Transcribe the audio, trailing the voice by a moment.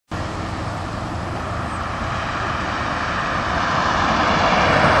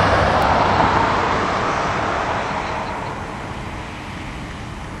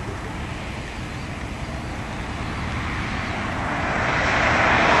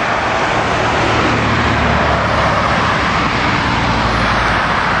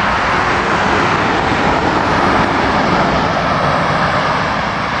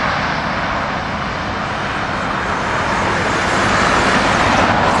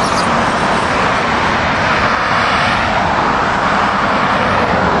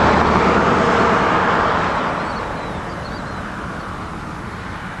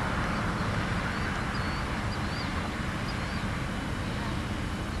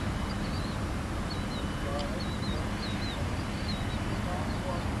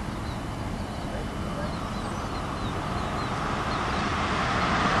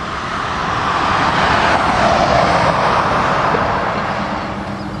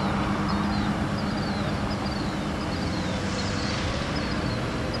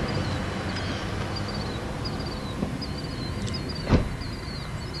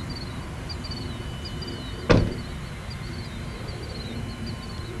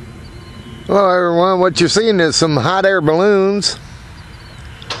Hello everyone, what you're seeing is some hot air balloons.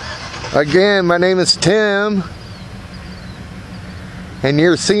 Again, my name is Tim, and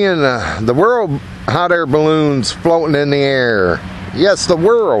you're seeing the world hot air balloons floating in the air. Yes, the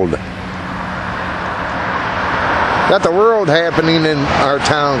world. Got the world happening in our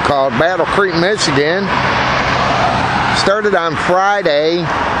town called Battle Creek, Michigan. Started on Friday,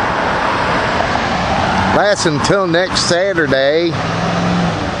 lasts until next Saturday.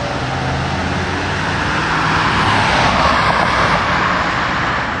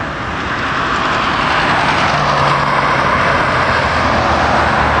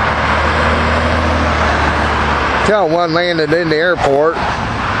 Tell one landed in the airport.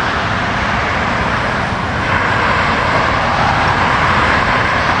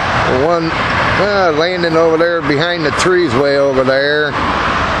 One landing over there behind the trees way over there.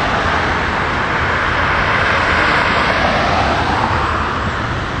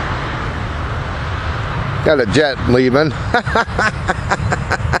 Got a jet leaving.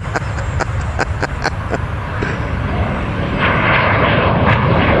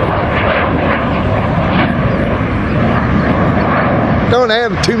 Don't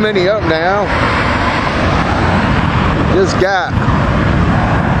have too many up now. Just got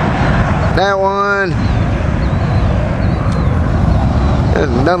that one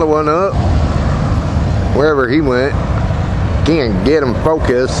and another one up. Wherever he went, can't get him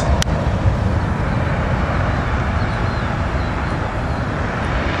focused.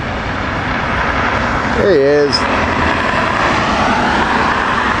 There he is.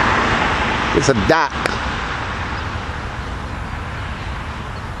 It's a dot.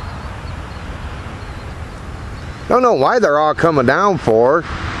 Don't know why they're all coming down for.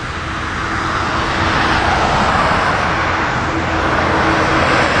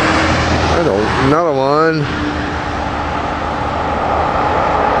 Another one.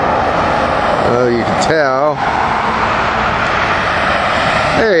 Oh, you can tell.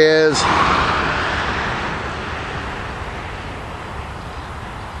 There he is.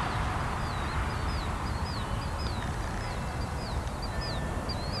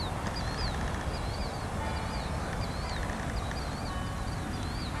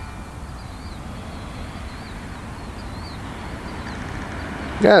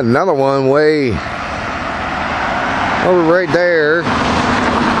 Got another one way over right there.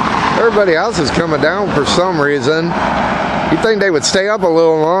 Everybody else is coming down for some reason. You'd think they would stay up a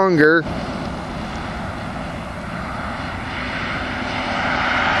little longer.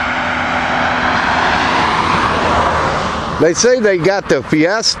 They say they got the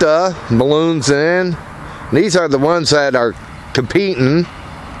Fiesta balloons in. These are the ones that are competing.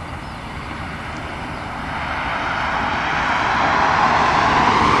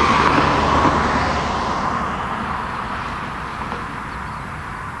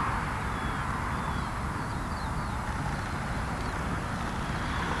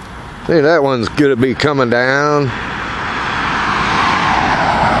 See, that one's gonna be coming down.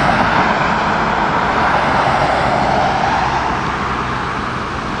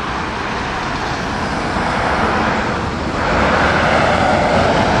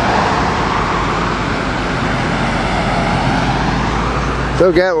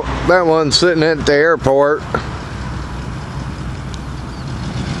 Still got that one sitting at the airport.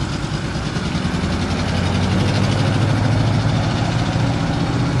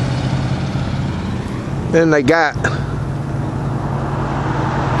 Then they got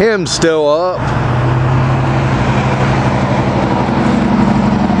him still up.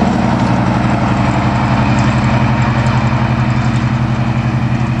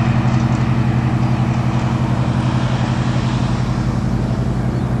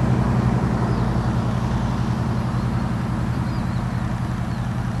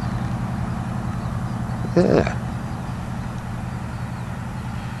 Yeah.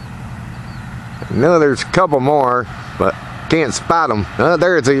 No, there's a couple more, but can't spot them.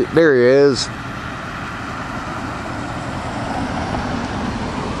 There he is.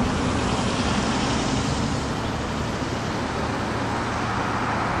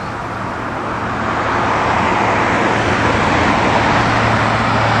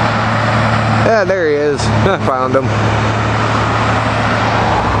 Yeah, there he is. I found him.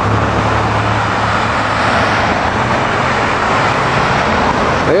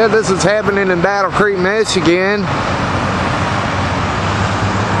 Yeah, this is happening in Battle Creek, Michigan.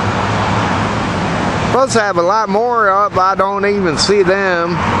 Supposed to have a lot more up, I don't even see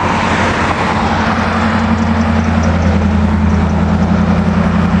them.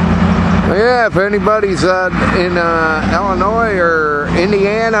 Yeah, if anybody's in Illinois or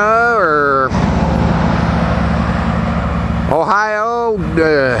Indiana or Ohio,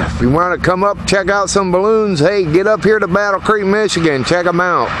 know, if you want to come up, check out some balloons, hey, get up here to Battle Creek, Michigan. Check them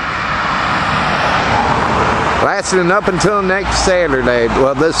out. Lasting up until next Saturday.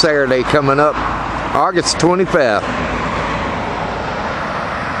 Well, this Saturday coming up, August 25th.